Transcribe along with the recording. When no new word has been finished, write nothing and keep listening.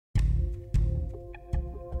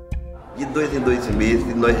De 2 em 2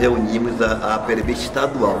 meses, nós reunimos a APLB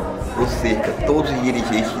estadual, ou seja, todos os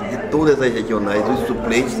dirigentes de todas as regionais, os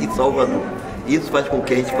suplentes em Salvador. Isso faz com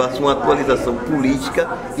que a gente faça uma atualização política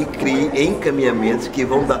e crie encaminhamentos que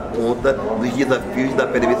vão dar conta dos desafios da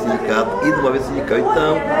APLB Sindicato e do movimento sindical.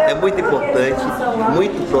 Então, é muito importante,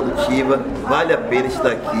 muito produtiva, vale a pena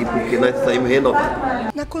estar aqui porque nós saímos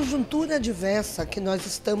renovados. Na conjuntura adversa que nós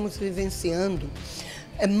estamos vivenciando,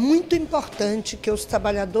 é muito importante que os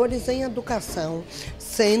trabalhadores em educação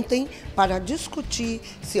sentem para discutir,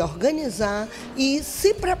 se organizar e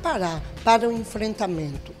se preparar para o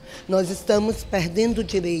enfrentamento. Nós estamos perdendo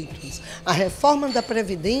direitos. A reforma da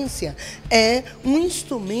Previdência é um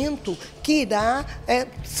instrumento que irá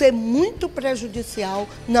ser muito prejudicial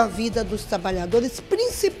na vida dos trabalhadores,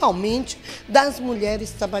 principalmente das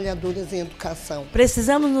mulheres trabalhadoras em educação.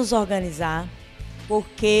 Precisamos nos organizar,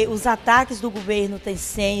 porque os ataques do governo têm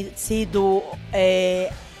sido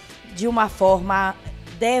de uma forma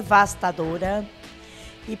devastadora,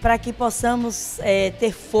 e para que possamos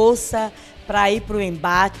ter força para ir para o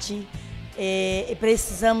embate,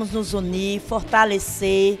 precisamos nos unir,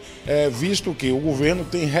 fortalecer. Visto que o governo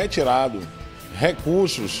tem retirado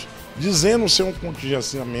recursos, dizendo ser um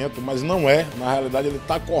contingenciamento, mas não é, na realidade ele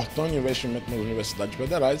está cortando investimento nas universidades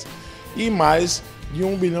federais e mais de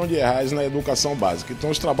R$1 bilhão na educação básica. Então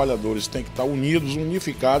os trabalhadores têm que estar unidos,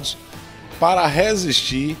 unificados para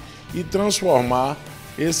resistir e transformar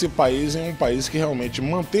esse país em um país que realmente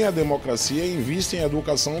mantém a democracia e investe em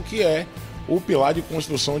educação, que é o pilar de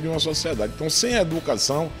construção de uma sociedade. Então, sem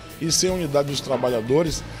educação e sem unidade dos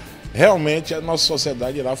trabalhadores, realmente a nossa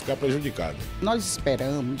sociedade irá ficar prejudicada. Nós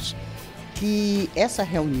esperamos que essa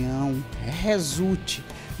reunião resulte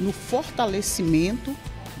no fortalecimento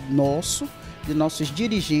de nossos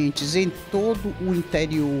dirigentes em todo o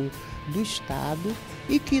interior do Estado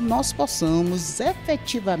e que nós possamos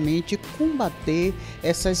efetivamente combater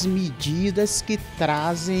essas medidas que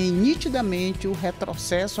trazem nitidamente o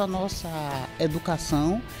retrocesso à nossa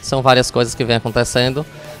educação. São várias coisas que vêm acontecendo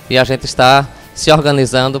e a gente está se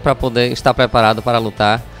organizando para poder estar preparado para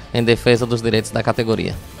lutar em defesa dos direitos da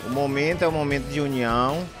categoria. O momento é um momento de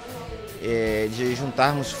união, de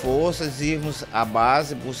juntarmos forças, irmos à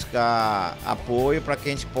base, buscar apoio para que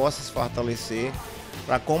a gente possa se fortalecer,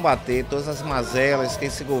 para combater todas as mazelas que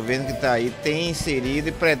esse governo que está aí tem inserido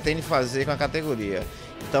e pretende fazer com a categoria.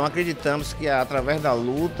 Então acreditamos que através da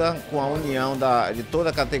luta, com a união de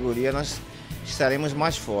toda a categoria, nós estaremos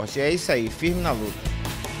mais fortes. É isso aí, firme na luta.